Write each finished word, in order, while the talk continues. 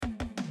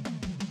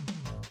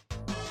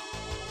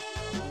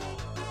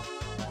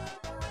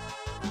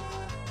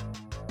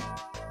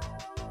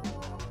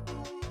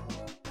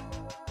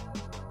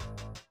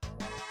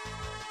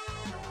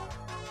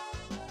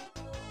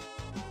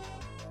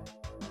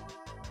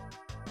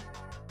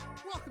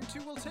Welcome to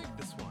We'll Take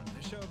This One,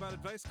 a show about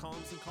advice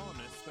columns and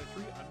columnists by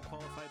three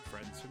unqualified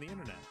friends from the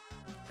internet.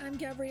 I'm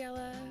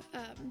Gabriella,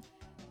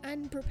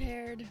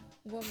 unprepared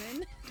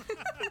woman.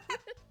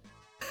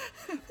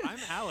 I'm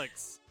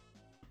Alex,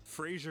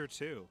 Frasier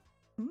 2.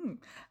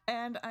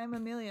 And I'm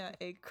Amelia,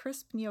 a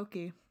crisp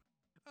gnocchi.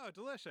 Oh,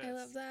 delicious. I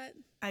love that.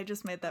 I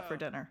just made that for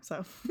dinner,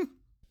 so. Oh,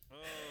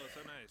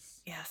 so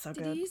nice. Yeah, so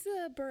Did good. you use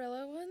the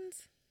Barilla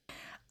ones?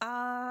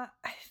 I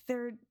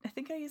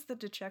think I used the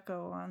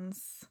DiCecco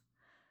ones.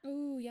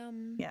 Ooh,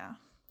 yum. Yeah.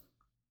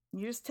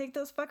 You just take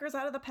those fuckers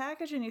out of the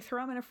package and you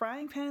throw them in a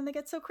frying pan and they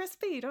get so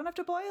crispy. You don't have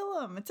to boil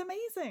them. It's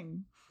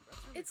amazing.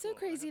 Really It's so cool. I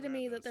crazy to haven't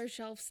me had that those. they're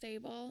shelf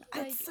stable. It's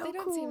Like so they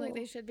don't seem like cool.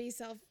 they should be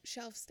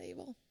shelf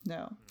stable.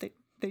 No,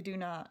 they do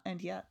not,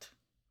 and yet.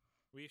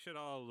 We should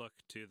all look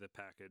to the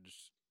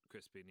packaged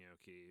crispy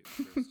gnocchi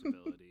for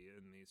stability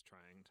in these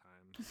trying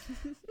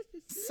times.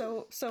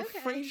 So Okay.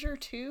 Frasier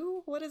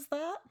 2? What is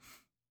that?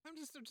 I'm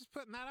just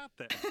putting that out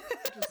there.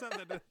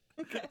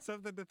 Just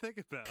something to think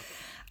about.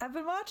 I've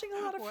been watching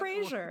a lot of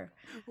Frasier.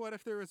 What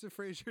if there was a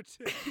Frasier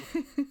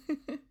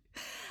 2?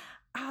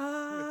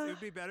 It would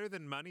be better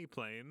than Money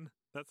Plane.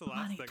 That's the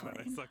last Money thing that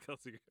I Plane. saw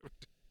Kelsey Grammer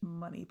do.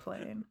 Money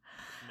Plane.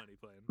 Money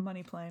Plane.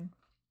 Money Plane.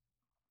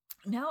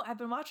 No, I've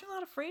been watching a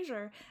lot of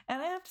Frasier,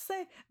 and I have to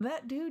say,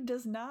 that dude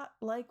does not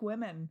like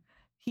women.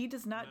 He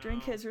does not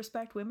drink No. his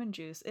respect women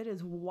juice. It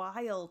is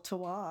wild to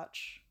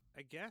watch.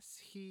 I guess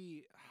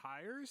he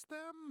hires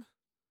them,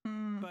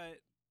 Mm.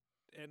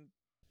 and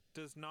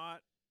does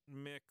not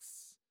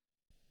mix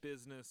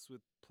business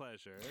with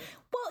pleasure.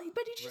 Well,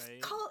 but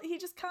Right. he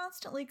just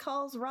constantly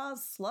calls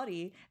Roz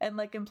slutty and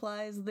like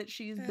implies that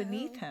she's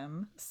beneath Oh.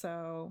 him.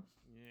 So,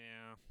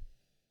 Yeah.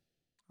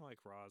 I like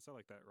Roz. I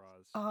like that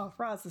Roz. oh,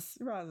 Roz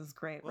is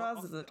great. Well,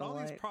 Roz is a all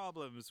these delight.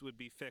 problems would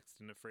be fixed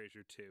in a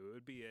Frasier 2.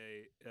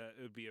 It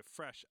would be a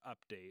fresh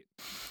update.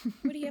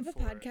 Would he have a For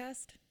it.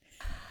 podcast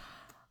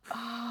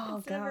Oh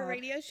instead of a god!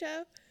 radio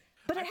show?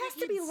 But I it has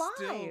think to be he'd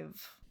still-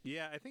 live.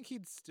 Yeah, I think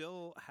he'd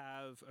still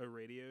have a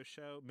radio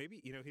show.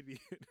 Maybe, he'd be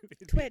it'd be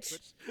a Twitch.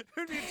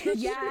 It'd be a Twitch stream.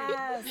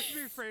 Yes.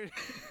 It'd be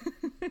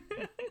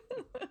Frasier.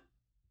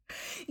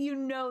 You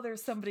know,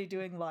 there's somebody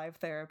doing live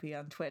therapy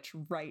on Twitch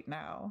right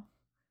now.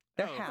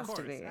 There Oh, has of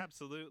to course, be.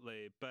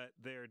 absolutely. But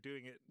they're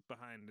doing it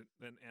behind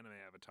an anime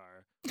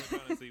avatar,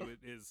 which honestly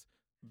is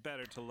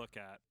better to look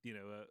at.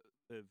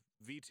 A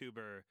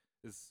VTuber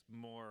is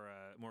more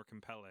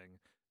compelling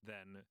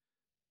than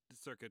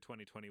circa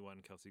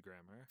 2021 Kelsey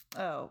Grammer.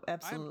 Oh,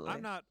 absolutely.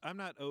 I'm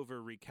not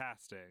over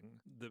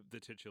recasting the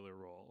titular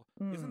role.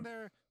 Mm. Isn't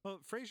there? Well,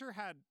 Frasier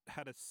had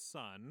a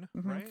son,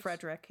 Mhm, right?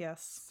 Frederick,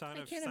 yes. Son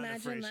I of can't son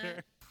imagine of Frasier.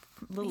 that.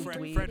 Little Fred,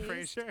 dweeb. Fred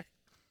Please. Frasier.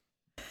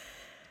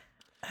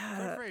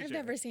 Uh, Fred Frasier. I've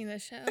never seen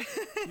this show.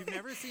 You've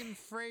never seen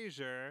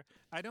Frasier.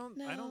 I don't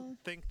No.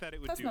 think that it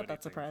would That's do not that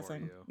anything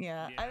surprising. for you.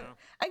 Yeah, You I know?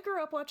 I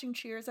grew up watching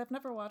Cheers. I've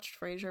never watched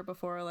Frasier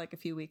before, like a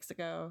few weeks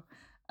ago.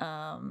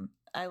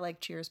 I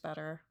like Cheers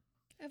better.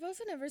 I've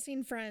also never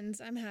seen Friends.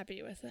 I'm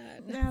happy with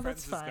that. Yeah, Friends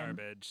that's is fine.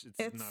 garbage.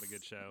 It's not a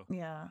good show.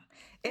 Yeah,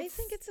 I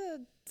think it's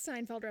a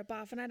Seinfeld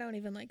ripoff, and I don't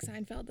even like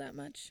Seinfeld that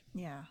much.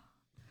 yeah.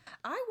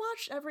 I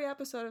watched every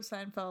episode of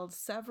Seinfeld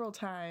several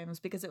times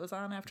because it was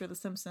on after The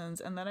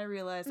Simpsons, and then I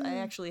realized I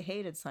actually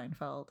hated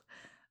Seinfeld,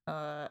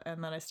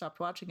 and then I stopped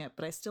watching it.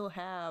 But I still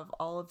have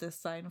all of this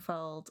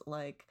Seinfeld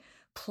like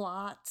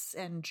plots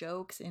and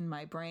jokes in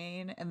my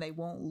brain, and they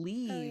won't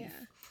leave. Oh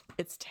yeah,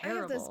 It's I have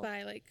terrible. this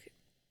by like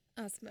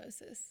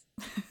osmosis.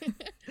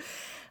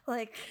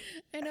 Like,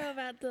 I know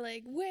about the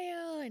like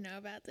whale. I know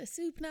about the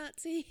soup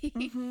Nazi.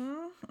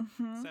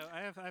 So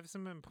I have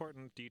some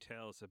important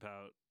details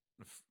about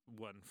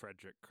one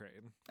Frederick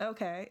Crane.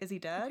 okay, is he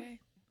dead? Okay.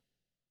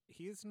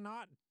 He's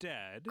not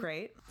dead.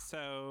 Great.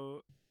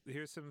 So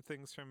here's some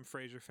things from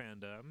Frasier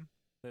fandom,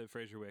 the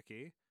Frasier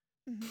Wiki.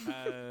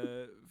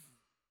 Mhm.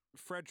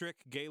 Frederick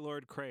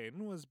Gaylord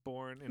Crane was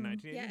born in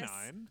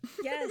 1989.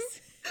 Yes.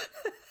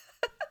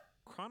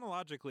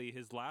 Chronologically,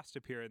 his last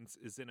appearance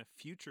is in a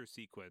future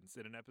sequence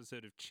in an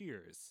episode of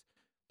Cheers,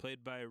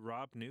 played by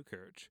Rob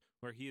Newkirk,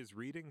 where he is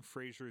reading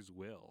Frasier's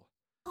will.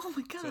 Oh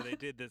my god. So they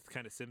did this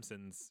kind of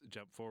Simpsons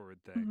jump forward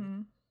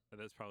thing. Mhm.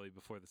 That's probably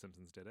before the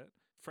Simpsons did it.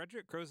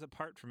 Frederick grows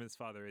apart from his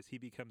father as he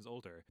becomes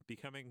older,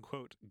 becoming,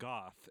 quote,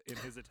 goth in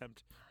his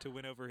attempt to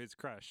win over his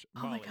crush,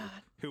 Oh my Molly,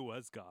 God. who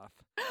was goth.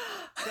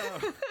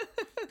 So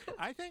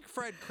I think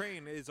Fred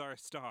Crane is our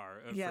star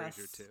of Yes.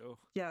 Frasier 2.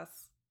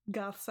 Yes.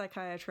 Goth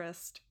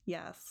psychiatrist.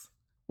 Yes.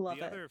 Love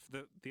The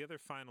it. other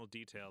final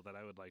detail that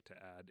I would like to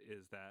add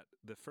is that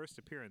the first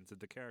appearance of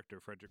the character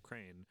Frederick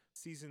Crane,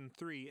 season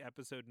 3,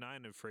 episode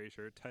 9 of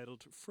Frasier,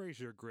 titled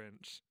Frasier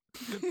Grinch,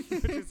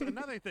 which is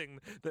another thing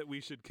that we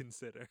should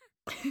consider.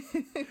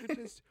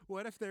 Just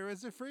what if there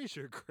was a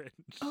Frasier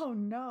Grinch? Oh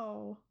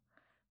no.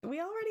 We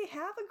already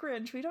have a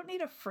Grinch. We don't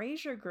need a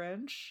Frasier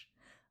Grinch.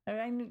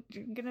 I'm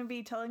gonna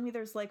be telling me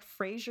there's like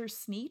Frasier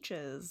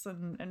Sneeches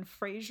and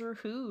Frasier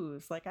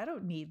Who's. Like, I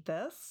don't need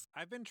this.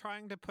 I've been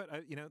trying to put,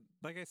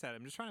 like I said,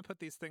 I'm just trying to put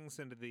these things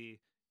into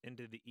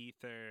the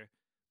ether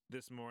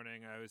this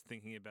morning I was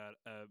thinking about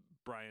a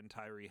Brian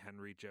Tyree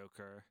Henry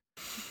Joker.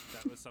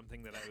 That was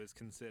something that I was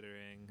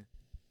considering.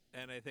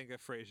 And I think a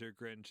Frasier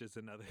Grinch is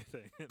another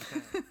thing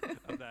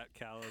of that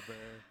caliber.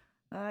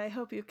 I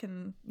hope you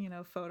can,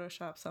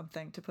 Photoshop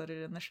something to put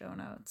it in the show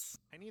notes.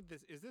 I need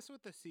this. Is this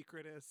what the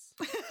secret is?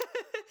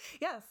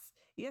 Yes,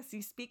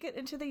 you speak it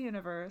into the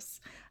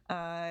universe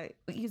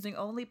using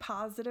only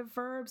positive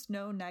verbs,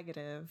 no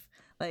negative.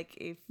 Like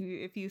if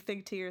you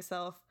think to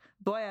yourself,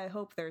 boy, I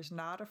hope there's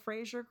not a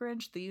Frasier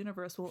Grinch, the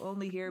universe will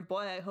only hear,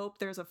 boy, I hope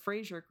there's a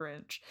Frasier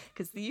Grinch,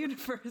 because the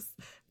universe...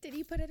 Did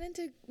you put it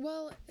into...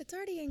 Well, it's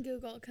already in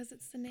Google because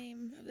it's the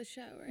name of the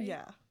show, right?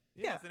 Yeah.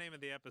 Yeah, it's the name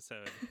of the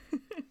episode.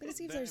 But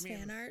see if there's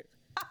fan art.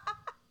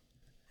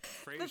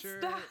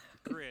 Frasier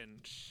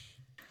Grinch.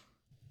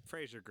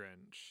 Frasier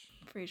Grinch.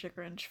 Frasier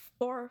Grinch.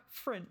 Or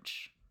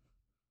French.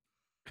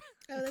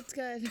 Oh, that's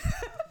good.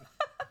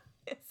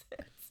 Yes.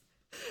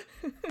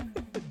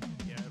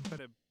 Yeah, I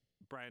put a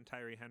Brian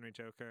Tyree Henry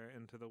Joker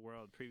into the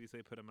world.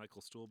 Previously put a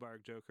Michael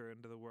Stuhlbarg Joker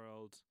into the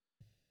world.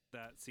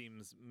 That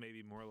seems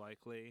maybe more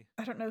likely.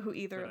 I don't know who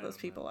either of those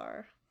people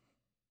are.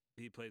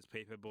 He plays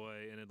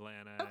Paperboy in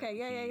Atlanta. Okay,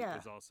 yeah. He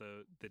is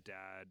also the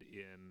dad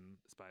in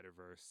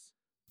Spider-Verse.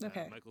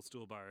 Okay. Michael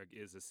Stuhlbarg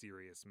is a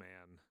serious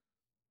man.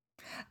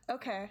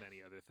 Okay.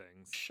 Many other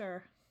things.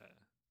 Sure.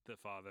 The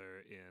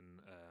father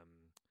in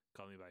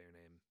Call Me By Your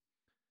Name.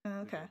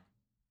 Okay.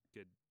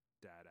 Good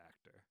dad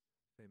actor.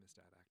 Famous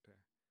dad actor.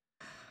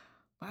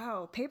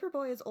 Wow,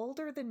 Paperboy is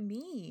older than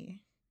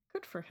me.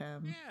 Good for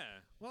him.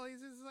 Yeah. Well,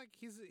 he's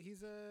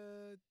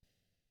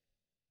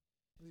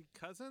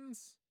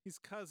cousins? He's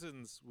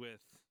cousins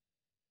with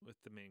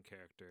the main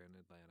character in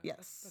Atlanta.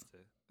 Yes. That's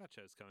it. That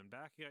show's coming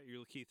back. You got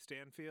your Lakeith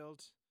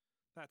Stanfield.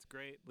 That's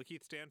great.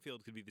 Lakeith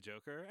Stanfield could be the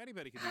Joker.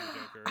 Anybody could be the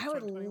Joker. I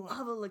would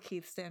love a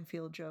Lakeith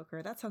Stanfield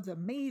Joker. That sounds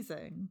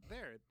amazing.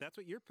 There. That's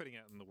what you're putting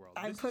out in the world.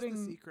 This is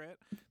the secret.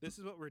 This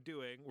is what we're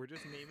doing. We're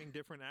just naming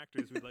different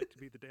actors we'd like to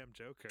be the damn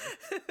Joker.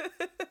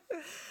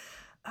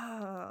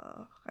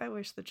 Oh, I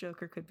wish the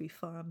Joker could be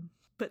fun.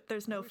 But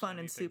there's no fun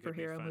in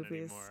superhero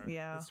movies. Anymore.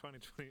 Yeah. It's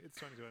 2020. It's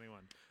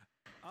 2021.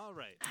 All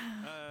right.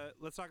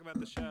 Let's talk about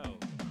the show.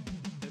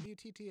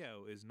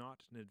 WTTO is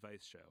not an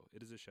advice show.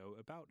 It is a show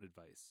about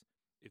advice.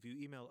 If you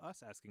email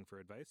us asking for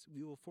advice,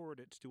 we will forward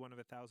it to one of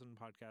 1,000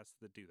 podcasts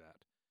that do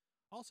that.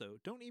 Also,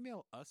 don't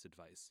email us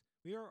advice.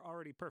 We are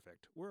already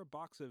perfect. We're a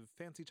box of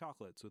fancy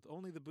chocolates with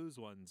only the booze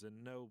ones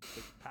and no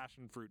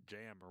passion fruit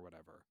jam or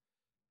whatever.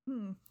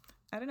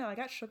 I don't know. I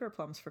got sugar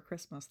plums for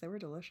Christmas. They were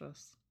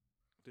delicious.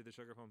 Did the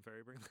Sugar Plum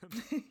Fairy bring them?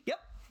 Yep.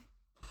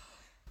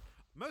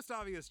 Most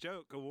obvious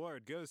joke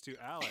award goes to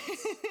Alex.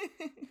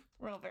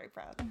 We're all very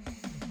proud.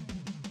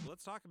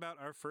 Let's talk about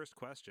our first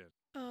question.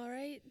 All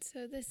right.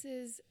 So this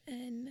is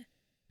an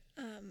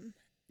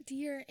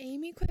Dear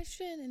Amy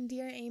question. And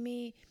Dear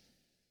Amy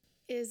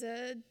is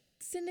a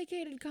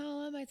syndicated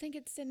column. I think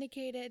it's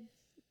syndicated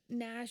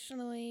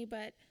nationally,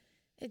 but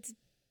it's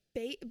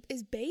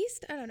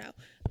based? I don't know.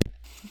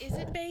 Is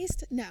it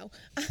based? No.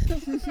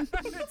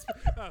 It's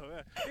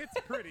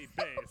pretty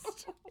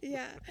based.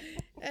 Yeah.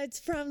 It's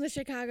from the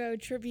Chicago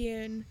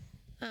Tribune.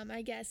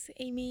 I guess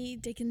Amy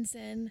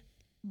Dickinson.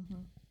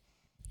 Mm-hmm.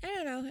 I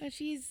don't know.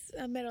 She's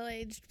a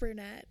middle-aged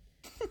brunette.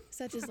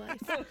 Such is life.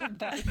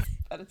 That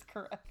is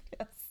correct,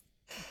 yes.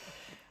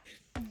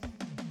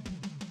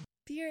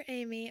 Dear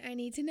Amy, I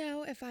need to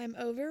know if I'm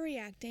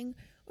overreacting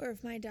or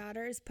if my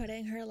daughter is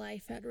putting her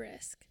life at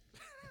risk.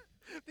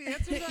 The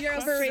answer to that You're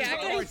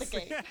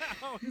overreacting.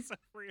 Always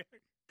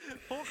overreacting.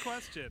 Whole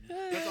question.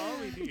 That's all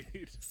we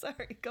need.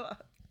 Sorry, go on.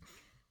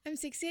 I'm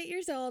 68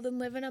 years old and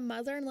live in a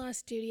mother-in-law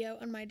studio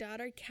on my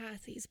daughter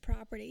Kathy's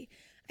property.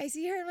 I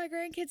see her and my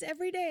grandkids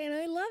every day, and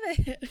I love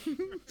it.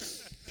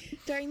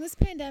 During this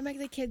pandemic,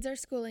 the kids are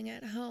schooling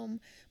at home.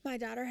 My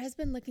daughter has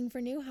been looking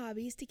for new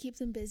hobbies to keep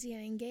them busy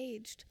and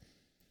engaged.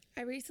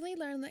 I recently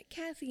learned that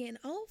Kathy and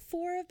all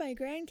 4 of my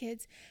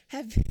grandkids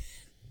have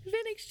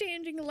been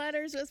exchanging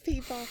letters with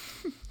people.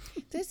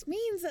 This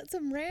means that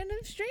some random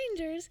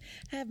strangers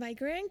have my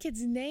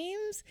grandkids'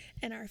 names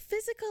and our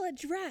physical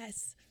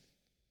address.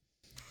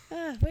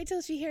 Wait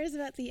till she hears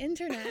about the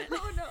internet.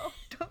 Oh no,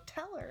 don't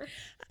tell her.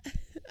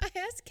 I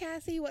asked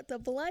Kathy what the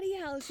bloody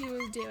hell she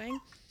was doing,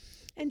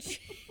 and she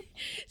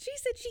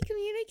said she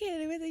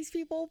communicated with these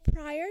people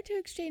prior to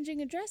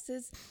exchanging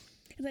addresses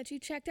and that she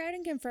checked out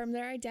and confirmed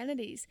their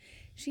identities.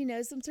 She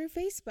knows them through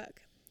Facebook.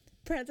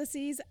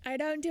 Parentheses, I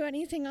don't do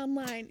anything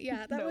online.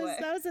 Yeah, that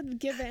was a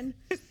given.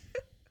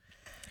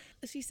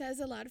 She says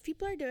a lot of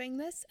people are doing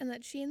this and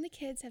that she and the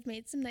kids have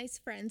made some nice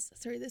friends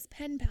through this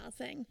pen pal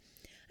thing.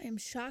 I am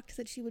shocked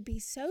that she would be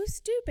so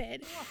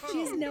stupid.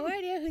 She has no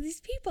idea who these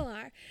people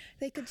are.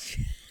 They could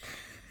show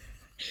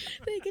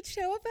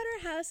up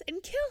at her house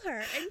and kill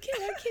her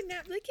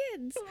kidnap the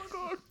kids. Oh my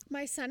God.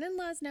 My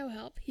son-in-law's no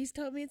help. He's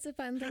told me it's a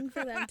fun thing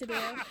for them to do.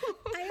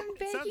 I am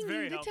begging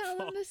you to tell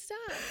them to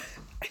stop.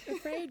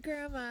 Afraid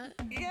grandma.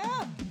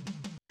 Yeah.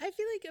 I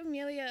feel like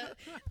Amelia,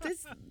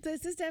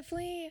 this is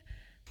definitely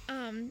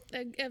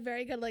a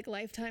very good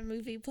Lifetime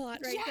movie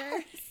plot right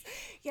there.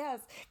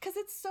 Yes, because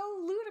it's so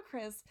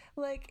ludicrous.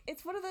 Like,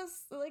 it's one of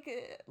those, like,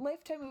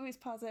 Lifetime movies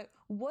posit,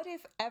 what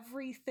if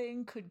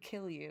everything could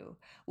kill you?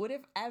 What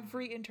if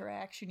every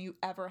interaction you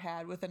ever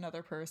had with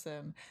another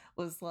person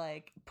was,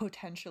 like,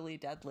 potentially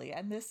deadly?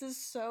 And this is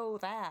so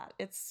that.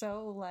 It's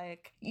so,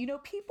 like, you know,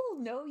 people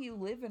know you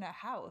live in a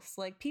house.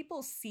 Like,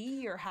 people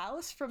see your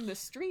house from the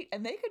street,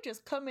 and they could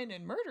just come in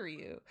and murder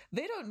you.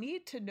 They don't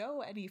need to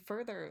know any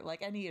further,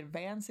 like, any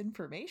advanced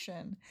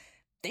information.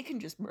 They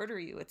can just murder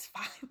you. It's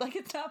fine. Like,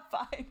 it's not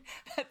fine.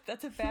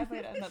 That's a bad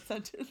way to end that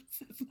sentence.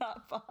 It's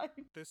not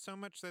fine. There's so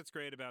much that's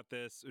great about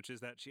this, which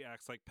is that she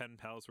acts like pen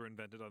pals were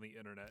invented on the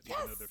internet, Yes,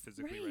 even though they're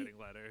physically right. writing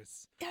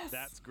letters. Yes.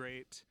 That's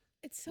great.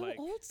 It's so Like-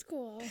 old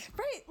school.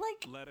 Right,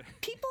 like,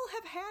 people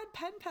have had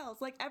pen pals.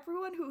 Like,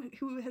 everyone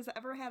who has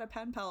ever had a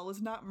pen pal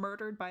was not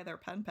murdered by their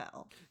pen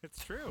pal.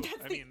 It's true.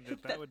 I mean,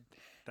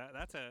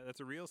 that's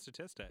a real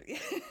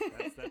statistic.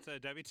 That's a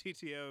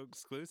WTTO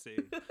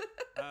exclusive.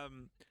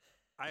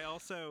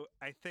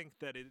 I think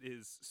that it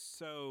is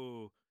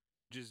so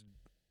just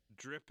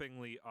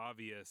drippingly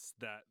obvious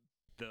that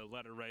the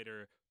letter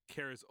writer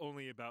cares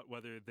only about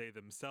whether they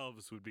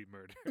themselves would be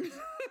murdered,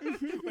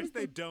 which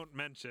they don't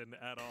mention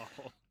at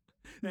all.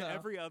 No.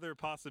 Every other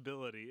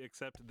possibility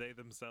except they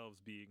themselves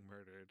being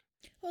murdered.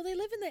 Well, they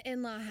live in the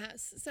in-law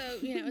house, so,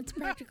 you know, it's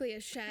practically a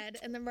shed,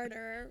 and the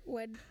murderer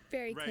would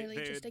very clearly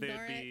just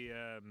ignore they'd it. be,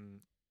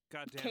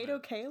 God damn Kato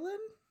it. Kalin?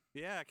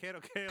 Yeah, Kato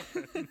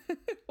Kalin.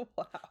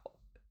 Wow.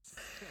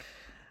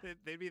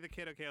 They'd be the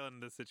Kato Kalin in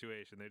this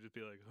situation. They'd just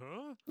be like,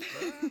 huh?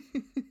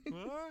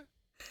 What?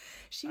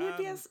 She would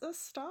be a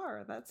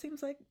star. That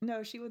seems like...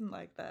 No, she wouldn't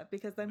like that,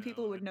 because then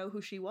people would know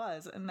who she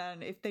was, and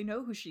then if they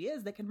know who she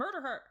is, they can murder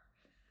her.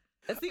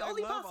 It's the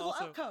only possible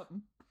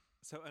outcome.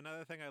 So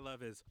another thing I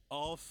love is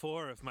all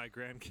 4 of my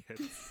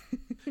grandkids.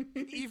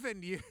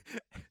 Even you...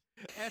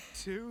 At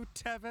 2,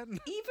 Tevin?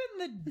 Even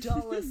the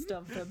dullest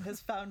of them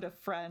has found a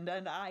friend,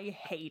 and I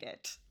hate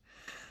it.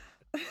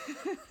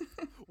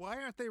 Why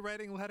aren't they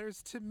writing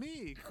letters to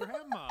me,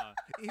 Grandma?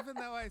 Even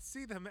though I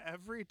see them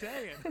every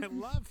day and I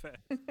love it.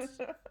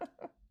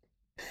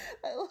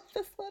 I love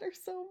this letter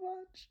so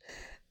much.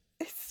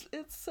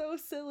 It's so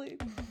silly.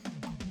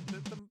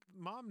 The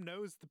mom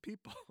knows the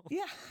people.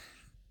 Yeah.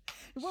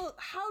 Well,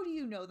 how do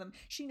you know them?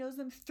 She knows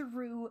them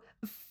through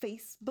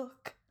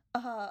Facebook.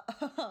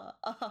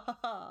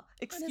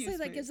 Excuse Honestly, me.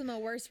 that gives them a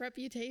worse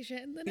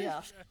reputation than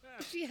if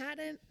she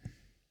hadn't.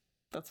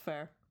 That's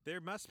fair. There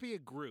must be a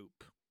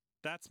group.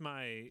 That's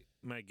my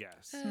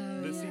guess.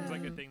 Oh, This seems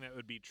like a yeah. thing that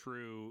would be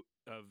true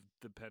of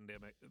the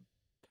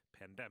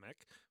pandemic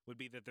would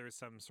be that there's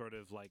some sort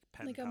of like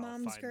pen Like a pal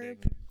mom's finding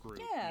group.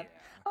 Yeah.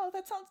 Oh,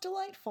 that sounds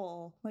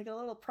delightful. Like a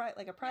little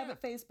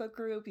private Facebook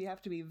group. You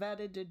have to be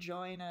vetted to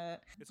join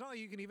it. It's not like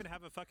you can even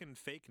have a fucking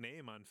fake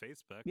name on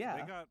Facebook. Yeah.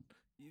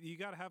 You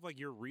got to have like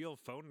your real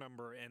phone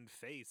number and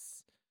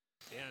face,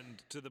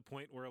 and to the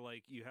point where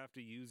like you have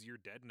to use your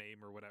dead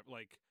name or whatever.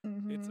 Like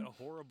it's a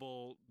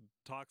horrible,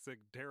 toxic,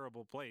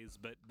 terrible place.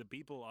 But the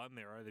people on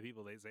there are the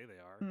people they say they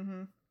are.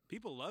 Mm-hmm.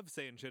 People love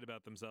saying shit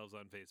about themselves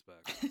on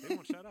Facebook. They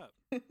won't shut up.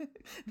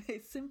 They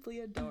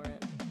simply adore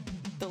it.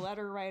 The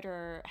letter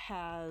writer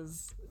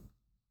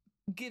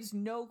gives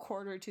no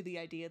quarter to the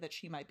idea that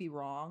she might be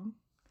wrong.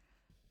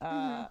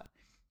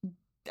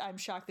 I'm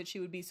shocked that she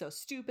would be so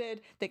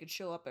stupid. They could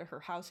show up at her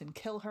house and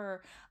kill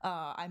her.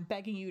 I'm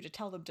begging you to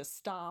tell them to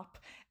stop.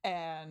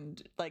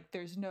 And like,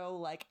 there's no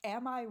like,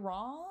 am I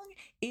wrong?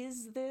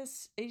 Is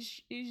this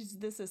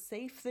a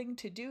safe thing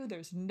to do?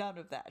 There's none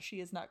of that.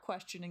 She is not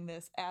questioning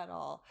this at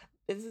all.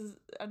 This is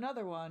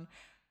another one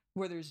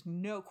where there's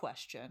no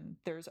question.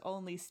 There's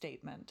only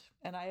statement.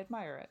 And I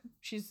admire it.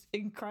 She's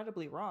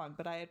incredibly wrong,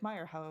 but I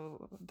admire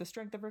the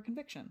strength of her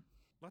conviction.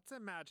 Let's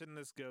imagine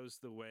this goes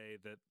the way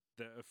that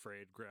the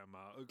Afraid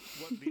Grandma,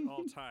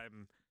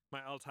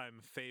 my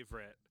all-time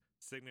favorite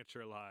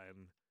signature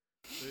line,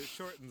 the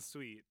short and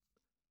sweet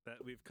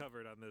that we've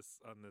covered on this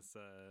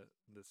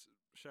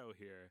show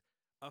here.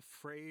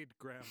 Afraid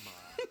Grandma.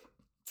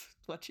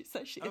 What she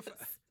says she is.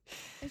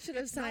 I should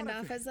have signed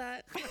off as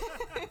that.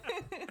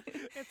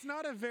 It's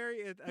not a very.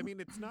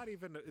 It's not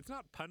even. It's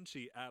not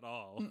punchy at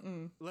all.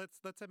 Mm-mm.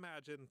 Let's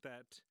imagine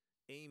that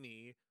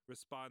Amy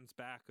responds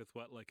back with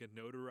what, like a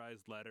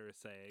notarized letter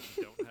saying,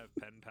 "Don't have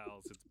pen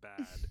pals. It's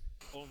bad.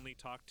 Only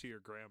talk to your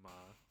grandma."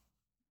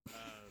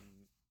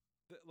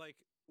 Like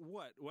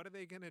what? What are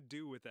they gonna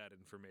do with that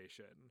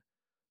information?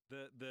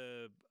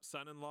 The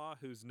son-in-law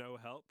who's no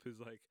help, who's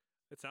like,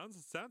 it sounds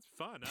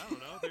fun. I don't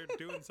know. They're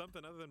doing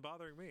something other than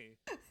bothering me.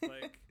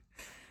 Like,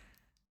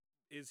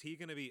 is he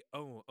going to be,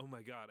 oh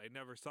my God, I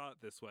never saw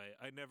it this way.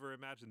 I never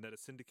imagined that a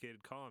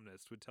syndicated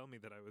columnist would tell me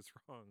that I was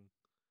wrong.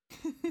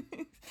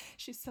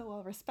 She's so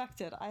well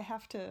respected. I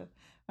have to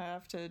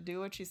do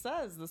what she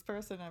says. This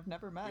person I've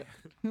never met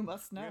who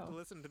must know. You have to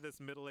listen to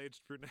this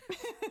middle-aged brunette.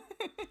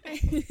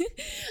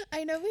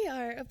 I know we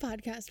are a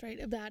podcast, right,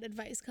 about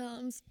advice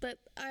columns, but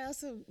I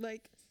also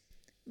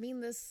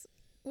mean this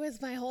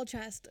with my whole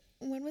chest.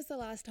 When was the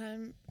last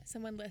time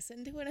someone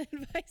listened to an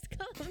advice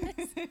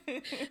columnist?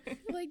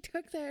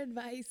 Took their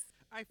advice?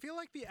 I feel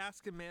like the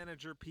Ask a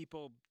Manager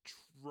people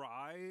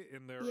try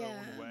in their Yeah.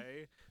 own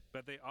way,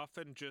 but they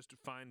often just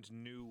find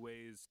new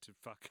ways to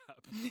fuck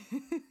up.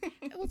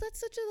 Well, that's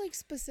such a like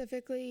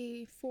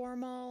specifically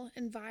formal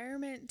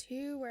environment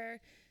too,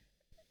 where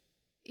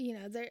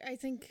I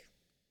think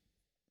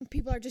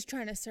people are just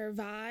trying to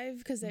survive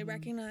because they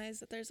recognize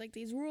that there's like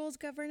these rules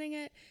governing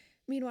it.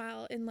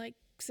 Meanwhile, in like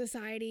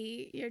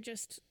society, you're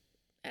just,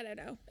 I don't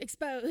know,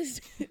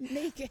 exposed,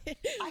 naked.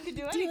 I could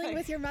do dealing anything.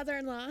 with your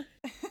mother-in-law.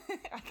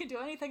 I can do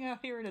anything out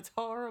here, and it's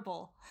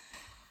horrible.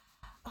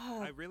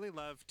 I really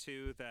love,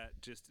 too, that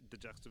just the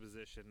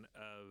juxtaposition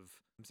of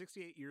I'm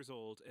 68 years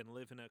old and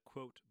live in a,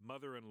 quote,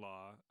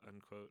 mother-in-law,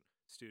 unquote,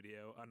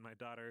 studio on my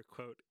daughter,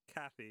 quote,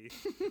 Kathy,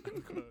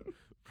 unquote,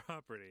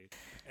 property.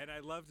 And I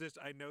love this.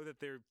 I know that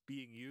they're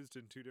being used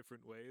in two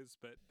different ways,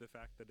 but the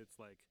fact that it's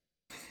like,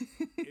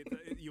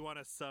 you want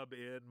to sub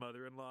in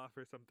mother-in-law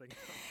for something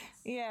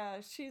else.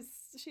 Yeah,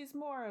 she's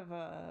more of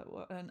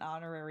an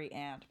honorary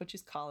aunt, but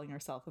she's calling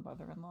herself a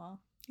mother-in-law.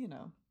 You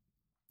know,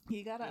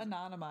 you gotta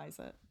anonymize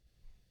it.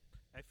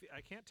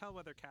 I can't tell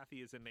whether Kathy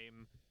is a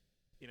name.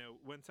 You know,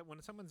 when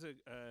someone's a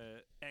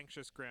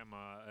anxious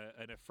grandma,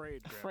 an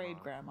afraid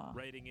grandma,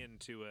 writing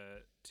into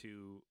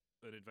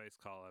an advice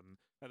column.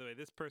 By the way,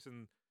 this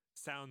person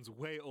sounds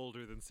way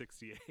older than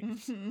 68.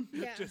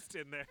 Yeah. Just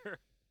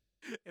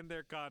in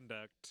their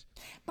conduct.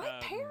 My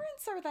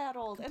parents are that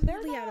old, and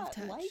they're completely out of not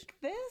touch. like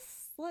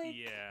this. Like,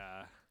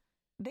 yeah.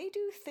 they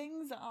do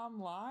things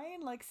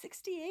online. Like,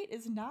 68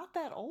 is not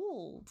that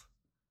old.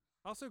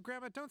 Also,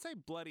 Grandma, don't say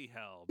bloody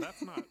hell.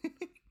 That's not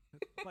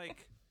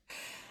like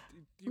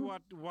you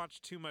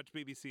watch too much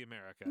BBC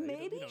America.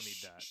 Maybe we don't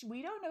need that.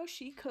 We don't know.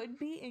 She could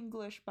be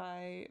English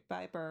by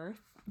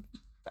birth.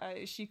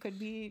 She could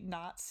be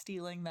not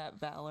stealing that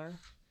valor.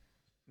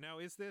 Now,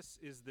 is this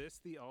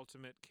the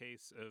ultimate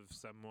case of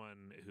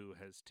someone who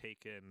has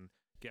taken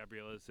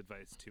Gabriella's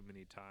advice too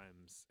many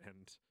times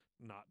and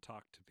not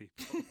talked to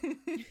people, and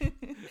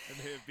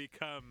they have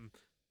become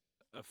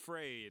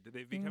afraid?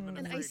 They've become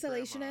an afraid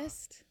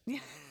isolationist. Yeah.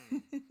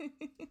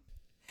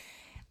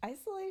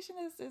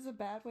 Isolationist is a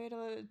bad way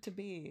to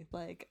be,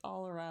 like,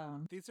 all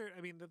around. These are,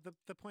 I mean,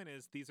 the point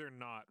is, these are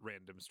not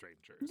random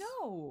strangers.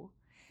 No.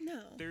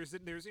 There's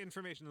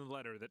information in the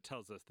letter that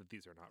tells us that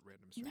these are not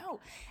random strangers. No.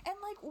 And,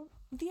 like,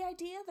 the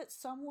idea that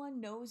someone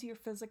knows your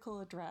physical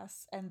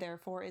address and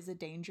therefore is a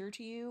danger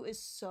to you is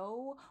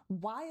so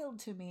wild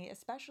to me,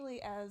 especially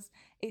as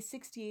a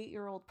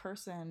 68-year-old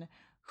person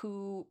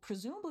who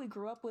presumably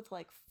grew up with,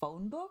 like,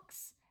 phone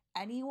books.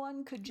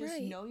 Anyone could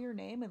just know your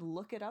name and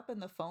look it up in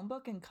the phone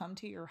book and come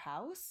to your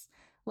house.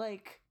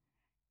 Like,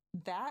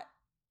 that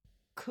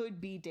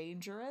could be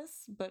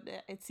dangerous, but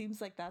it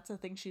seems like that's a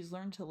thing she's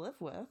learned to live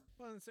with.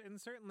 Well, and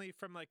certainly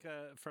from a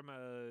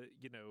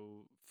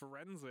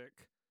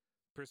forensic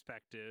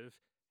perspective,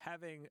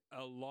 having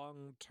a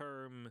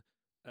long-term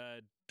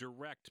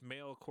direct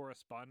mail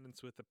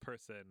correspondence with a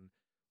person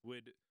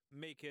would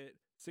make it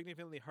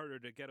significantly harder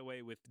to get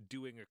away with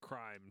doing a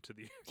crime to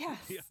the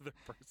other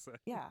person.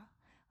 Yeah.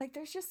 Like,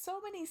 there's just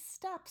so many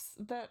steps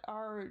that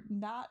are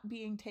not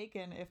being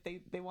taken if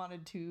they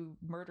wanted to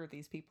murder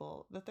these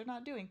people that they're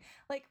not doing.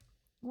 Like,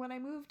 when I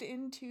moved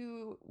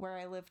into where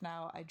I live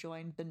now, I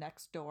joined the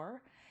Nextdoor,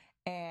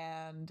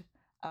 and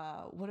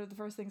one of the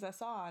first things I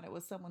saw on it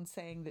was someone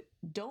saying that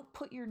don't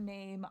put your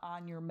name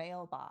on your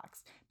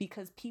mailbox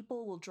because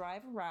people will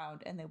drive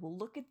around and they will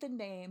look at the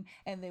name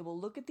and they will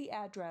look at the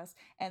address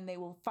and they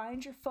will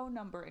find your phone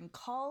number and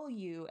call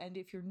you. And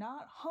if you're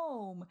not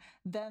home,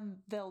 then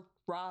they'll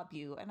rob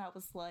you. And I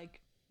was like,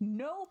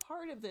 no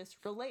part of this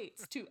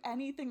relates to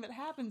anything that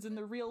happens in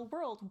the real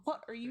world.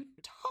 What are you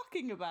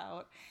talking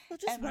about? Well,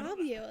 just rob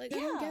you. Like, I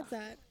don't get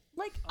that.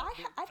 Like, I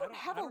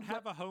don't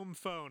have a home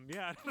phone.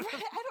 Yeah. I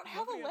don't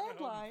have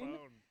a landline.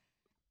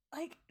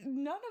 Like,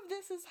 none of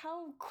this is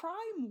how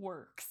crime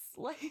works.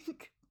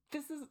 Like,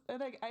 this is,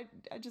 and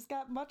I just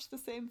got much the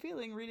same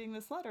feeling reading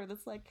this letter.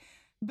 That's like,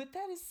 but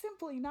that is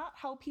simply not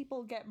how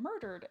people get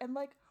murdered. And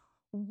like,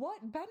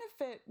 what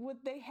benefit would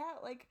they have?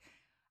 Like,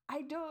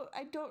 I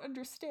don't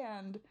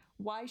understand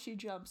why she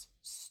jumps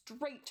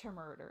straight to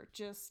murder.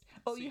 Just,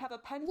 you have a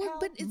pen pal?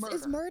 But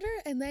it's murder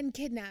and then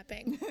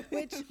kidnapping,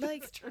 which,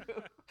 like, true.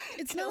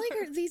 It's not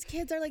like these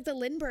kids are like the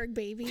Lindbergh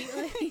baby.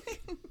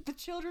 Like, the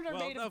children are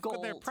made of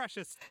gold. They're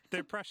precious.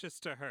 They're precious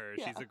to her.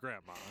 Yeah. She's a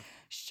grandma.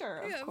 Sure,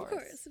 of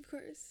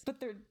course. But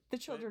the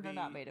children are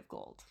not made of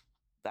gold.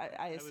 I assume.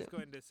 I was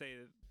going to say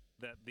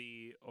that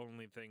the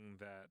only thing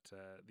that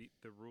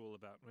the rule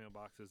about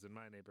mailboxes in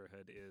my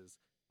neighborhood is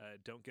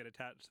don't get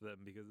attached to them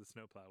because the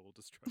snowplow will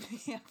destroy them.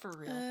 Yeah, for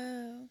real.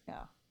 Oh.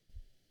 Yeah.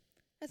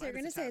 I thought you were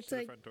going to say it's to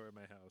like the front door of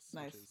my house,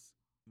 Nice. which is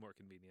more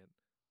convenient.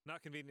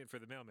 Not convenient for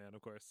the mailman,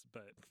 of course,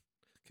 but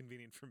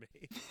convenient for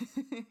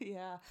me.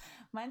 Yeah.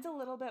 Mine's a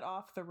little bit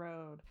off the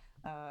road,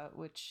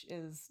 which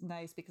is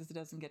nice because it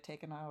doesn't get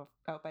taken out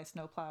by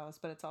snowplows,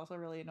 but it's also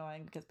really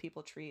annoying because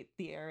people treat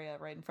the area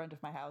right in front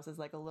of my house as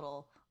like a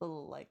little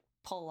like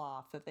pull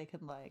off that they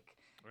can like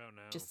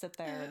just sit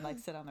there and like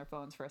sit on their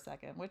phones for a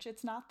second, which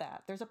it's not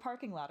that. There's a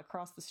parking lot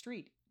across the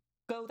street.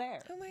 go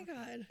there. Oh my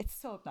God. It's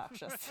so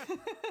obnoxious.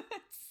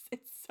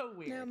 it's so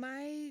weird. No,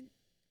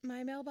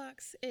 my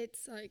mailbox,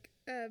 it's like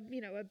a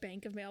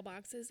bank of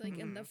mailboxes like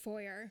in the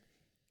foyer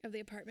of the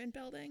apartment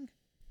building.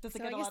 Does it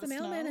So get I a guess lot the of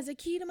mailman snow? has a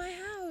key to my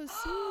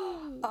house.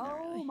 Ooh, not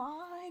Oh really.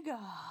 my God.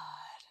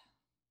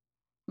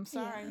 I'm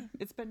sorry. Yeah.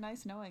 It's been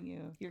nice knowing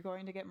you. You're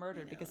going to get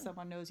murdered because know.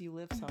 someone knows you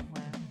live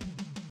somewhere.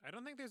 I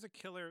don't think there's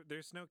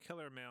no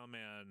killer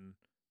mailman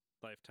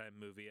Lifetime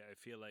movie. I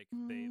feel like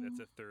that's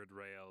a third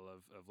rail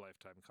of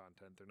Lifetime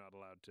content. They're not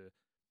allowed to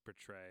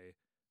portray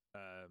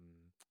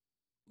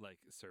like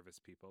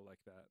service people like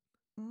that.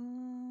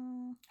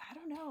 I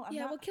don't know.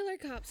 Well, killer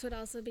cops would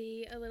also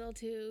be a little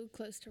too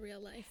close to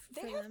real life.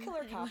 They for have them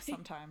killer cops anyway.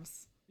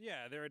 sometimes.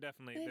 Yeah, there are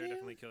definitely They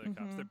do? killer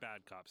cops. They're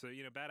bad cops.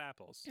 They're bad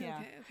apples. Yeah.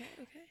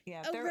 Okay.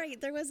 Yeah, Oh, they're-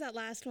 right. There was that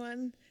last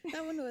one.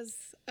 That one was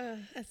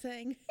a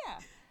thing. Yeah.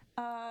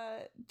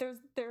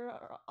 There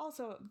are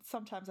also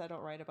sometimes I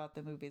don't write about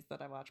the movies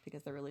that I watch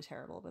because they're really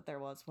terrible, but there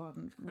was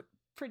one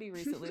pretty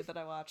recently that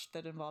I watched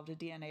that involved a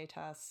DNA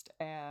test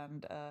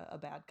and a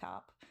bad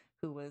cop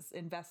who was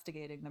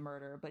investigating the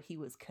murder, but he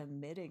was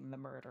committing the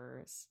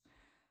murders.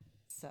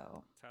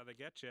 So That's how they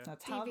get you.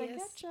 that's how they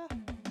Devious. get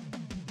you.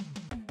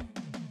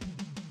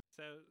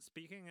 So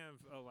speaking of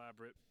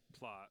elaborate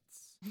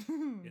plots,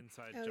 Hmm.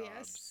 inside Oh, jobs,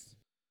 yes.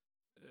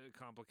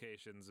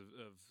 complications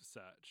of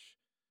such.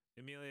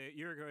 Amelia,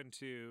 you're going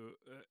to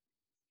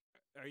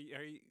are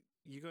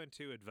you going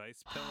to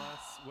advice pill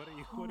us? What are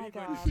you Oh my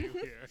going God. to do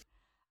here?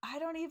 I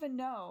don't even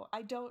know.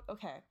 I don't.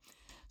 Okay,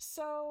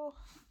 so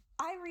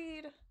I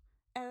read,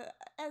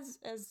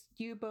 as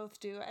you both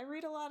do. I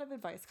read a lot of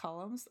advice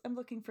columns. I'm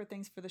looking for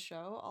things for the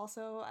show.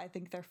 Also, I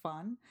think they're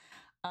fun.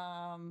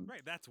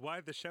 Right, that's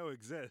why the show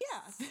exists.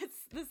 Yeah,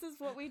 this is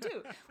what we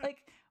do.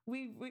 Like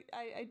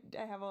I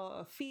have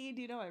a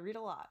feed. I read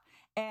a lot,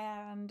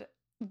 and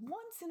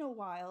once in a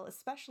while,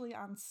 especially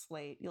on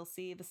Slate, you'll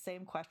see the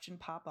same question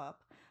pop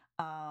up.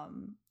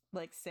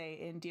 Like say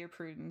in Dear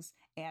Prudence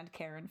and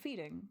Karen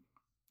feeding.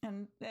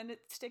 And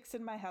it sticks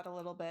in my head a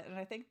little bit. And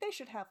I think they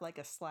should have like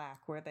a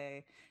Slack where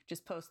they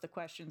just post the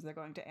questions they're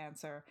going to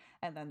answer,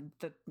 and then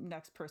the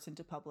next person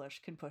to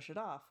publish can push it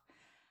off.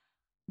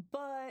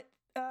 But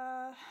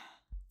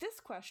this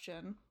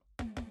question,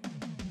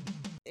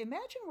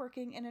 imagine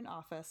working in an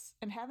office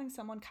and having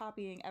someone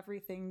copying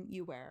everything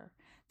you wear.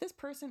 This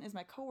person is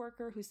my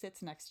coworker who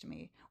sits next to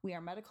me. We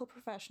are medical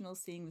professionals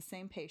seeing the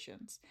same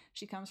patients.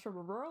 She comes from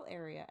a rural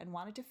area and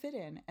wanted to fit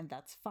in, and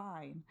that's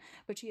fine.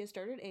 But she has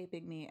started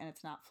aping me, and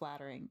it's not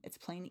flattering. It's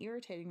plain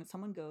irritating that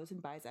someone goes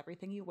and buys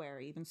everything you wear,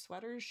 even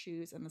sweaters,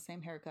 shoes, and the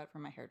same haircut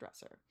from my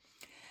hairdresser.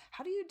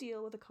 How do you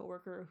deal with a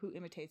coworker who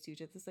imitates you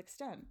to this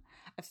extent?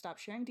 I've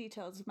stopped sharing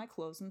details of my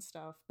clothes and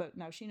stuff, but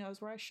now she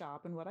knows where I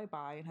shop and what I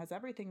buy and has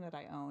everything that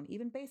I own,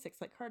 even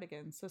basics like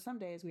cardigans, so some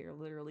days we are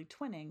literally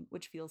twinning,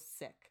 which feels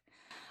sick.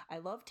 I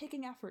love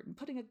taking effort and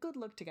putting a good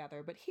look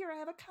together, but here I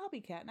have a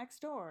copycat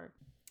next door.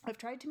 I've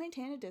tried to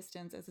maintain a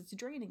distance as it's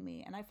draining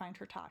me, and I find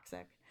her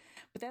toxic.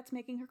 But that's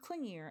making her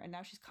clingier, and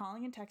now she's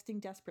calling and texting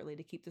desperately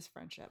to keep this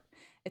friendship.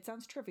 It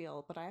sounds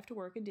trivial, but I have to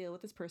work and deal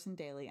with this person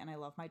daily, and I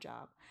love my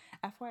job.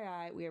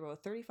 FYI, we are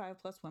both 35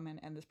 plus women,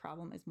 and this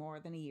problem is more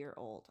than a year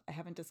old. I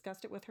haven't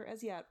discussed it with her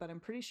as yet, but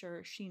I'm pretty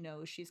sure she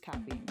knows she's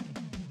copying me.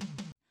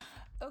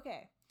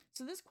 Okay,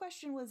 so this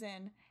question was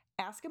in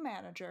Ask a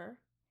Manager,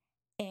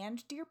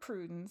 and Dear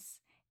Prudence,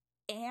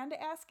 and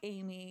Ask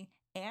Amy,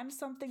 and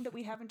something that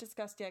we haven't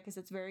discussed yet because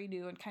it's very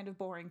new and kind of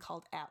boring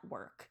called At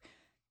Work.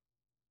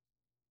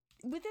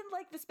 Within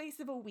like the space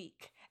of a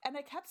week, and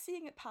I kept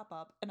seeing it pop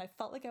up, and I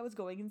felt like I was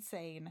going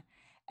insane,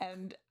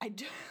 and I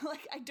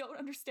don't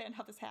understand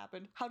how this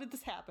happened. How did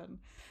this happen?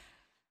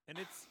 And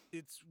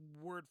it's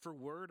word for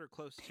word or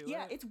close to it.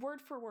 Yeah, it's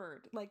word for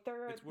word. Like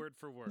it's word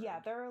for word.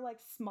 Yeah, there are like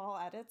small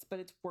edits, but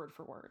it's word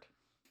for word.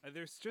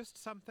 There's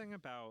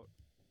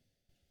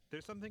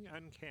something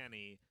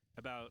uncanny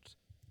about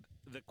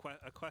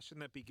a question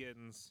that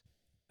begins,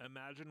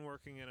 imagine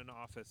working in an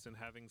office and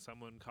having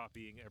someone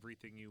copying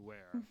everything you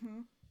wear,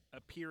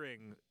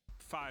 appearing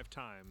 5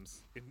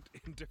 times in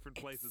different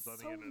places on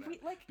the internet,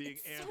 being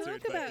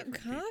answered Talk by about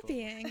different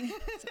copying.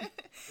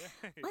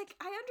 Right. Like,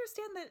 I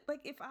understand that,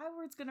 like, if I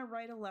was gonna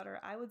write a letter,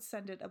 I would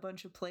send it a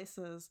bunch of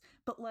places,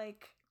 but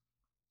like,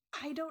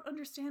 I don't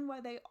understand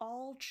why they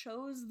all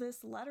chose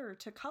this letter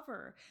to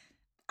cover.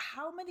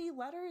 How many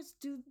letters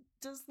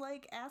does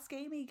like Ask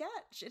Amy get?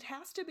 It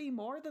has to be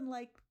more than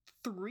like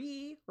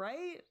 3,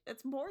 right?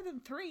 It's more than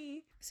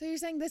 3. So you're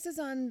saying this is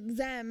on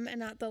them and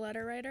not the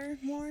letter writer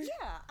more?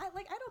 Yeah, I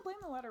don't blame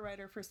the letter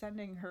writer for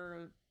sending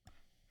her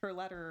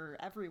letter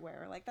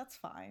everywhere. Like, that's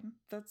fine.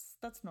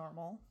 That's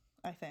normal,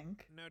 I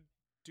think. Now,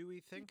 do we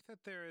think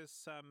that there is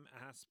some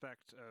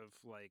aspect of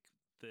like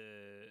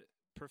the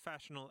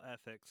professional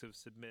ethics of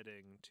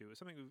submitting to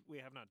something we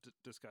have not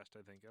discussed,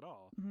 I think, at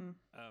all?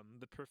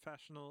 The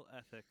professional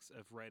ethics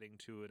of writing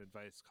to an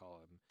advice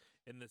column,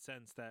 in the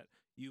sense that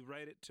you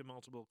write it to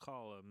multiple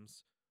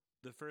columns,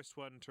 the first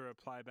one to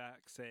reply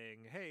back saying,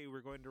 hey,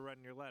 we're going to run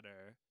your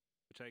letter,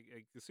 which I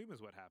assume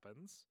is what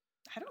happens.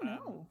 I don't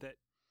know. That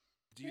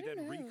Do you I don't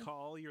then know.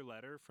 recall your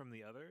letter from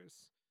the others?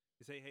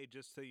 You say, hey,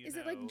 just so you Is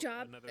know, it like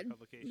job- another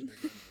publication is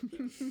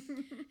running with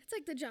this. It's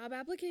like the job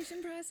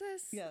application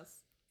process.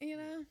 Yes. You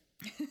know?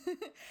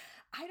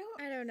 I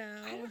don't I don't know.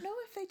 I don't know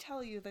if they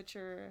tell you that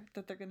they're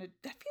gonna.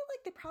 I feel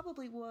like they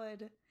probably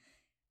would,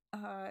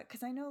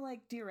 because I know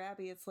like Dear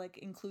Abby, it's like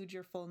include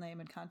your full name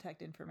and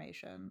contact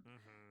information.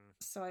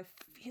 So I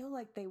feel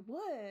like they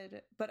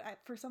would, but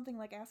for something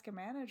like Ask a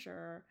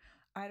Manager,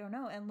 I don't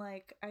know. And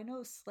like I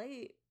know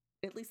Slate,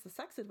 at least the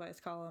sex advice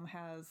column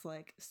has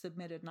like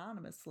submit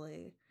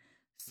anonymously,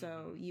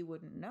 so you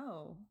wouldn't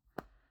know.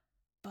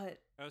 But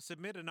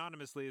submit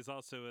anonymously is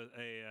also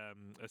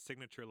a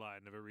signature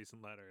line of a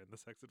recent letter in the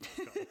sex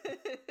advice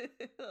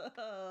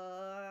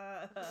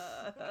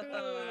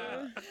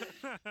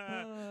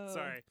column.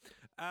 Sorry.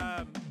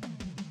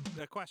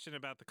 A question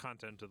about the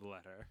content of the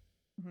letter.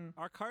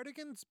 Are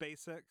cardigans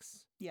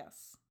basics?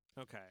 Yes.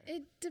 Okay.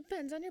 It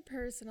depends on your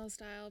personal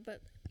style,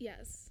 but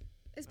yes.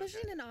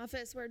 Especially in an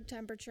office where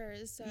temperature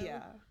is so...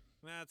 Yeah.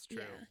 That's true.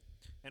 Yeah.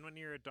 And when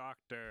you're a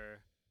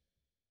doctor...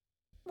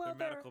 Well,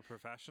 they're medical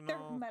professionals.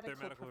 They're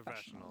medical professionals.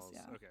 professionals,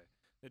 yeah. Okay.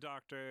 The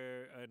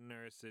doctor, a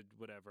nurse,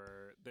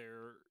 whatever.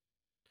 There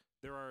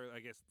are,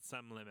 I guess,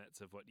 some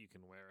limits of what you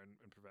can wear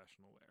in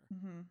professional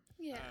wear.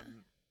 Yeah.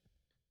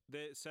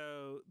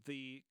 So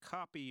the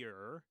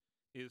copier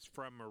is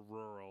from a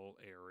rural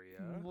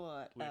area,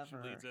 Whatever.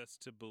 which leads us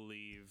to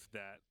believe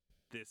that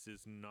this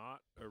is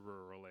not a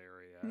rural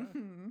area,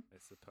 I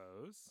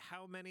suppose.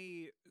 How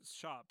many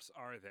shops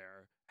are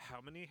there?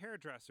 How many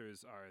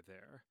hairdressers are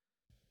there?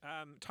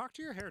 Talk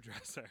to your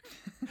hairdresser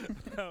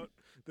about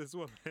this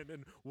woman,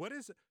 and what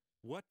does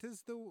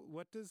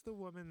the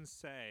woman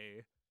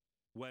say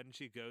when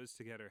she goes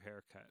to get her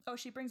hair cut? Oh,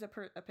 she brings a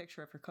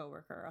picture of her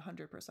coworker,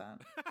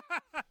 100%.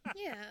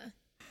 Yeah.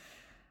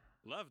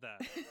 Love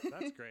that.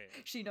 That's great.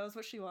 She knows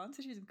what she wants,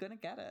 and she's gonna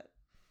get it.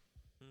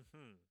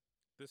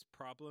 This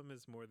problem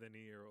is more than a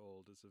year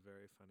old is a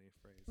very funny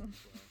phrase as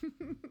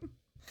well.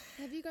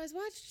 Have you guys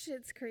watched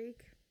Schitt's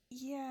Creek?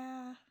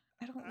 Yeah,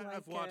 I don't like it.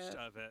 I've watched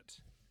of it.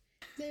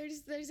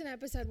 There's an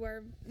episode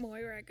where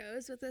Moira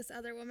goes with this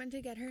other woman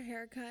to get her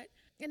hair cut,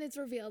 and it's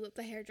revealed that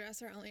the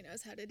hairdresser only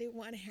knows how to do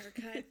one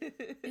haircut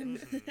in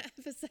the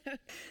episode.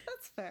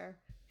 That's fair.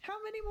 How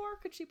many more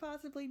could she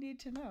possibly need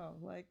to know?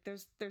 Like,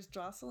 there's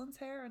Jocelyn's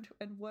hair,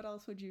 and what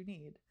else would you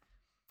need?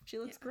 She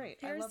looks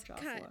great. I love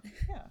Jocelyn. Cut.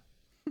 Yeah.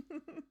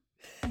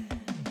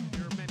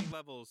 There are many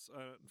levels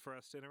for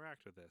us to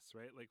interact with this,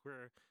 right? Like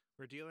we're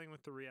dealing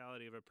with the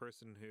reality of a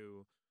person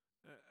who,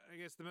 I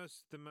guess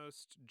the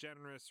most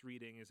generous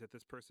reading is that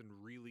this person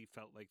really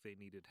felt like they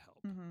needed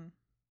help,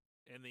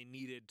 and they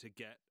needed to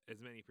get as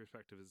many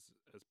perspectives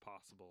as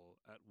possible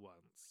at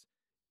once.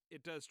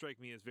 It does strike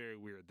me as very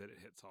weird that it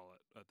hits all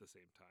at the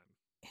same time.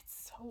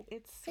 It's so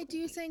I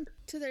do think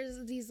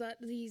there's these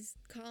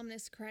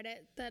columnists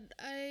credit that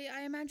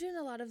I imagine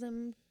a lot of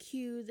them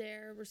cue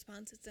their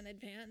responses in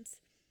advance,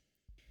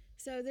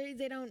 so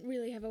they don't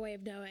really have a way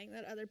of knowing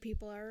that other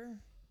people are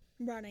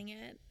running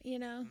it. You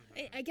know,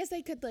 I guess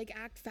they could like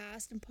act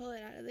fast and pull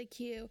it out of the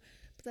queue,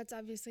 but that's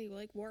obviously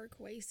like work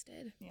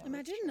wasted. Yeah,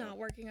 Imagine not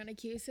working on a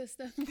queue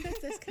system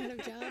with this kind of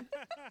job.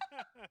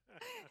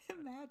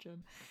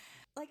 Imagine.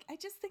 Like, I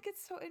just think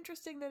it's so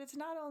interesting that it's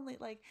not only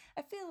like,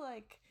 I feel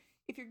like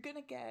if you're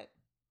gonna get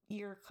if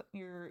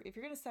you're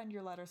gonna send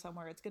your letter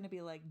somewhere, it's gonna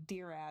be like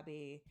Dear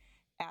Abby,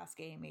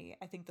 Ask Amy.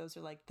 I think those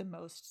are like the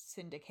most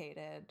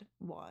syndicated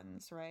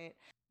ones, right?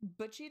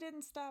 But she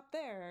didn't stop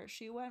there.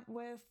 She went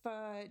with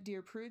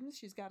Dear Prudence,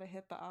 She's Gotta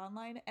Hit the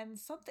Online, and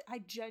something I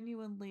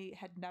genuinely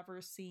had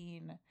never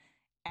seen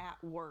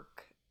at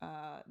work,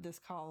 this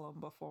column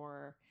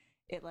before.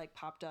 It like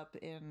popped up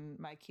in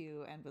my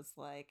queue and was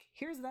like,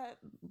 here's that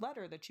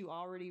letter that you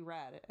already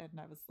read. And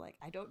I was like,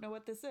 I don't know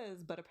what this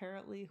is, but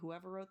apparently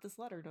whoever wrote this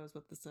letter knows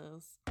what this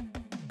is.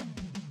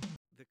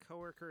 The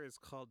coworker is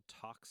called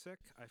Toxic.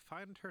 I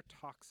find her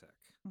toxic.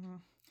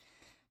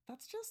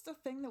 That's just a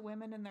thing that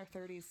women in their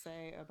 30s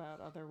say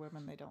about other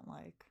women they don't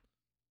like.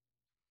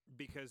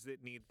 Because they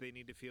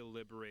need to feel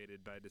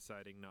liberated by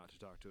deciding not to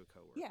talk to a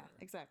coworker. Yeah,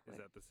 exactly.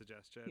 Is that the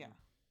suggestion? Yeah.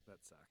 That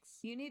sucks.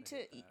 You need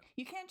to,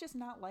 you can't just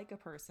not like a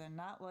person.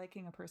 Not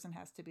liking a person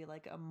has to be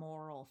like a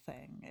moral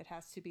thing. It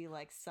has to be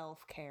like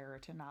self-care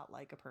to not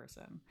like a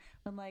person.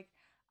 And like,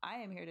 I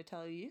am here to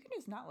tell you, you can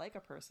just not like a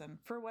person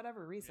for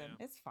whatever reason.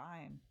 Yeah. It's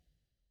fine.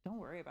 Don't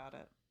worry about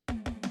it.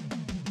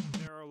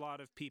 There are a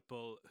lot of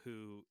people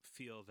who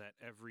feel that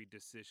every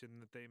decision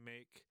that they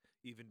make,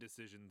 even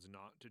decisions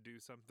not to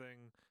do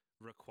something,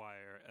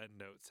 require a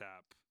Notes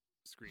app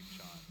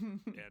screenshot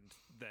and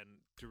then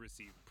to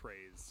receive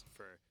praise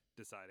for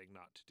deciding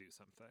not to do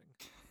something.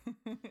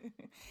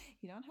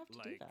 You don't have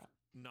to do that.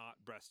 Not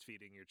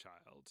breastfeeding your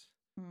child.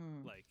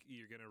 Like,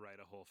 you're going to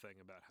write a whole thing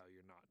about how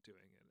you're not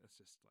doing it. It's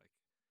just like,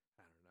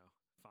 I don't know.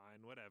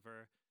 Fine,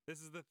 whatever. This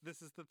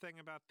is the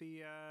thing about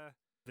the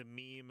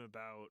meme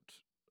about,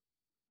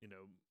 you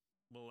know,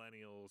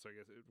 millennials. I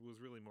guess it was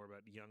really more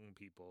about young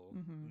people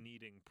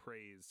needing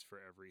praise for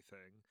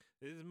everything.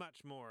 It is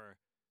much more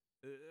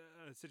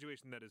a a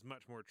situation that is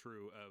much more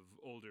true of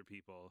older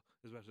people,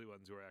 especially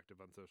ones who are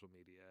active on social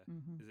media,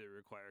 is they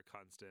require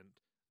constant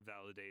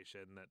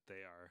validation that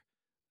they are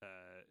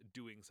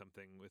doing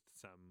something with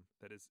some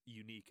that is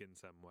unique in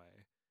some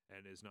way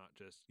and is not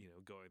just,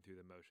 going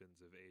through the motions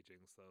of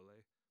aging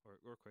slowly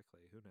or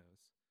quickly. Who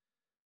knows?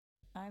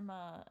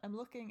 I'm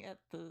looking at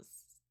the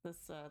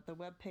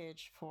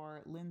webpage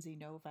for Lindsay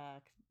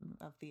Novak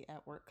of the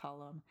At Work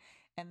column,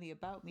 and the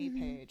About Me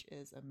page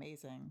is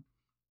amazing.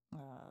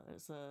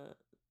 There's a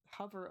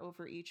hover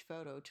over each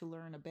photo to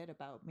learn a bit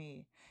about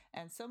me,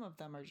 and some of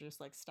them are just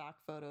like stock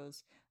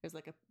photos. There's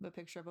like a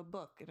picture of a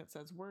book, and it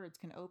says words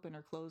can open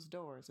or close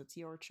doors. It's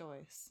your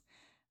choice.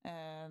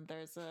 And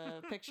there's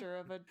a picture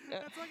of a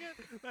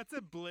that's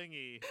a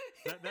blingy.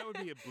 That would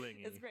be a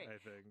blingy. It's great. I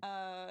think.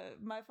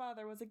 My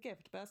father was a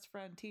gift, best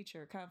friend,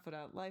 teacher,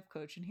 confidant, life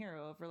coach, and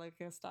hero, over like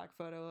a stock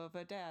photo of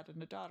a dad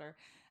and a daughter.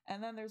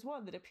 And then there's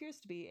one that appears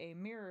to be a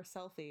mirror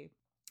selfie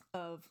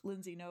of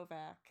Lindsay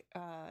Novak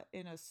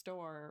in a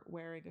store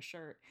wearing a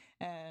shirt,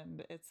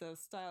 and it says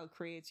 "Style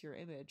creates your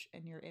image,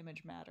 and your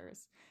image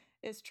matters."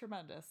 It's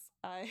tremendous.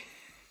 I'm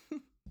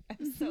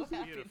so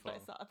happy Beautiful.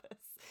 that I saw this.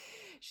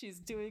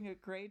 She's doing a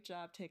great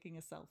job taking a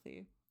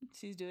selfie.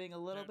 She's doing a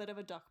little bit of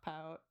a duck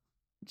pout.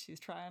 She's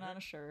trying on a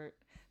shirt.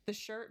 The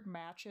shirt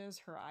matches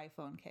her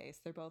iPhone case.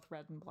 They're both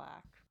red and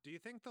black. Do you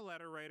think the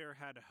letter writer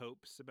had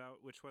hopes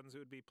about which ones it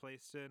would be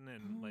placed in,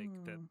 and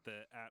like that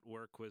the At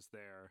Work was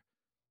their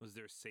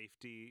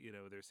safety,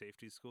 their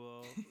safety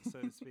school, so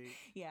to speak?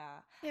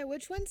 Yeah. Yeah,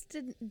 which ones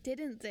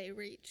didn't they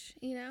reach?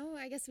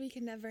 I guess we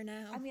can never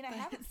know. I mean, I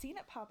haven't seen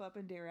it pop up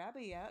in Dear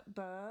Abby yet,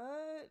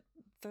 but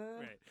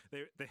Right.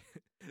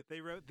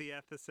 They wrote the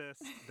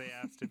ethicist. They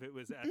asked if it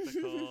was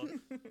ethical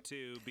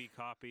to be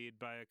copied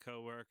by a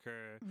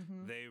coworker.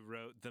 They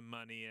wrote the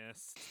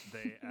moneyist.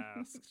 They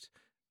asked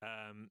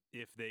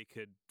if they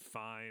could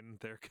fine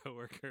their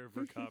coworker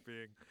for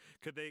copying.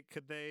 Could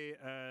they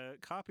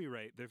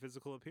copyright their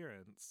physical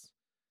appearance?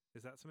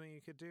 Is that something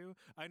you could do?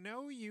 I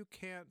know you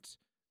can't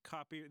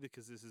copy,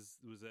 because this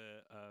was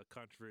a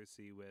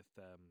controversy with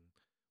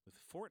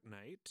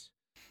Fortnite,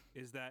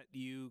 is that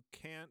you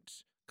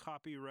can't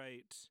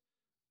copyright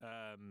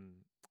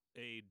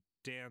a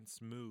dance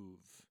move.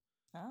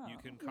 Oh. You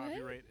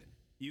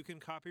can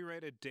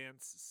copyright a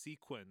dance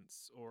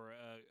sequence or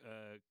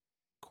a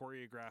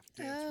choreographed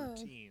dance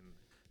routine,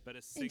 but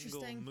a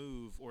single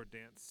move or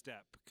dance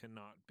step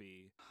cannot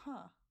be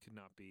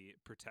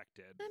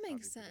protected. That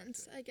makes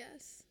sense, I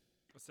guess.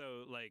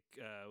 So, like,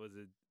 was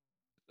it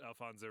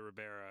Alfonso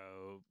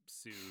Ribeiro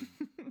sued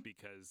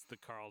because the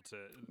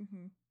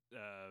Carlton,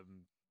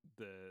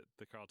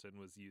 the Carlton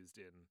was used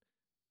in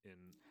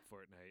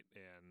Fortnite,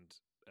 and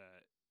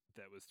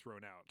that was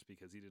thrown out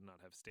because he did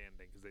not have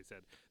standing, because they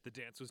said the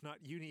dance was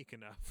not unique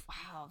enough.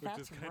 Wow, which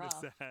that's is kind of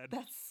sad.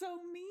 That's so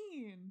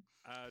mean.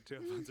 To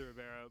Alfonso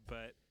Ribeiro,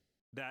 but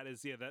that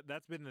is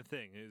that's been the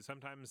thing. Is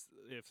sometimes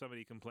if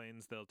somebody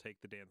complains, they'll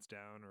take the dance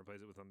down or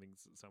replace it with something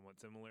somewhat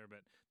similar,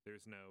 but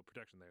there's no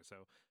protection there.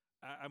 So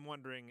I'm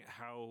wondering,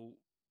 how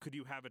could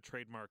you have a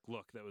trademark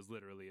look that was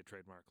literally a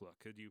trademark look?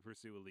 Could you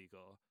pursue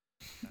illegal?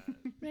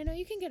 I know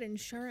you can get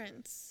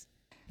insurance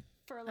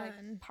for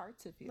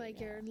parts of you,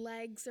 your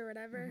legs or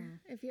whatever.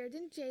 If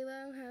didn't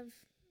J-Lo have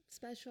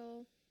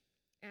special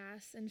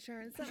ass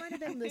insurance? That might have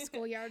been the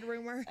schoolyard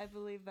rumor. I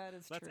believe that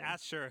is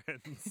That's true.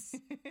 assurance.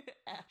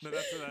 No,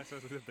 that's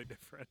something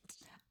different.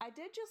 I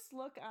did just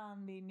look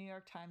on the New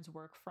York Times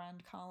Work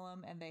Friend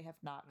column, and they have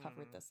not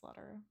covered this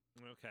letter.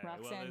 Okay,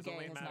 Roxanne there's Gay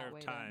only a has matter not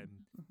of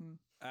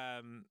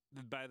time.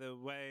 By the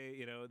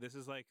way, there's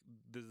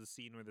a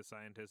scene where the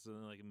scientist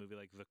in like a movie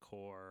like The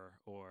Core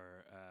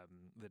or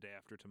The Day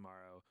After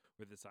Tomorrow,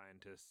 where the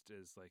scientist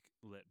is like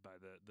lit by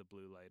the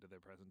blue light of their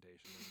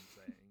presentation and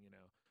saying,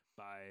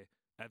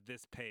 at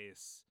this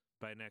pace,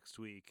 by next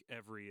week,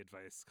 every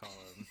advice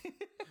column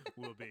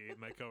will be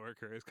my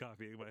coworker is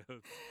copying my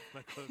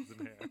clothes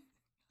and hair.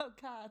 Oh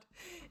God,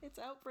 it's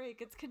outbreak.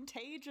 It's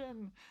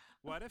contagion.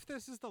 What if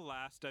this is the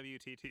last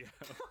WTTO?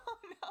 Oh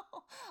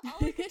no. All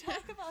we can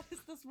talk about is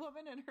this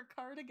woman and her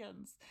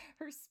cardigans,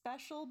 her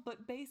special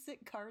but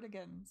basic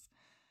cardigans.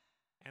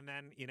 And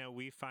then,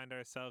 we find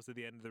ourselves at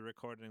the end of the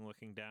recording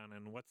looking down,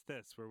 and what's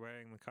this? We're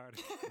wearing the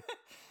cardigan.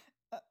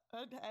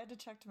 I had to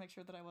check to make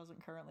sure that I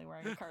wasn't currently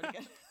wearing a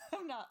cardigan.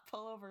 I'm not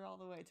pullover all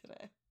the way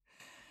today.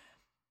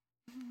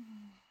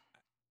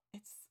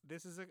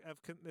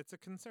 It's a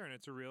concern.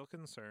 It's a real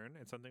concern.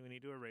 It's something we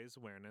need to raise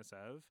awareness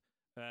of.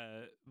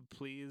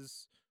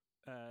 Please,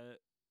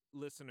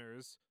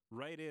 listeners,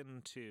 write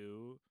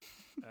into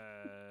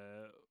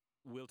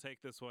we'll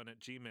take this one at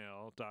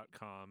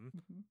gmail.com.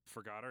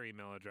 Forgot our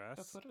email address.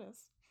 That's what it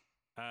is.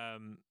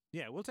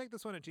 We'll take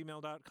this one at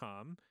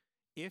gmail.com.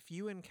 If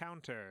you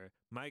encounter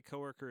my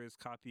coworker is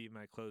copying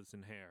my clothes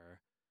and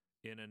hair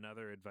in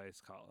another advice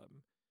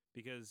column,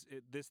 because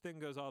this thing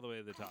goes all the way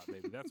to the top,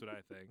 baby. That's what I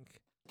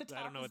think.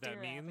 I don't know what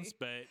that means,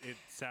 but it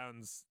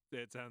sounds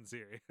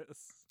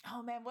serious.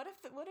 Oh man, what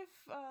if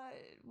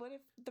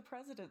the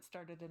president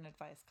started an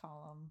advice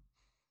column?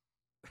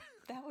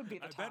 That would be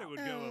the top. Bet it would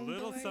go a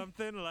little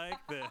something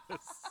like this.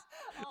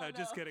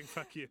 Just no. kidding.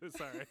 Fuck you.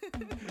 Sorry.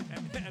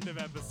 End of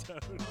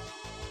episode.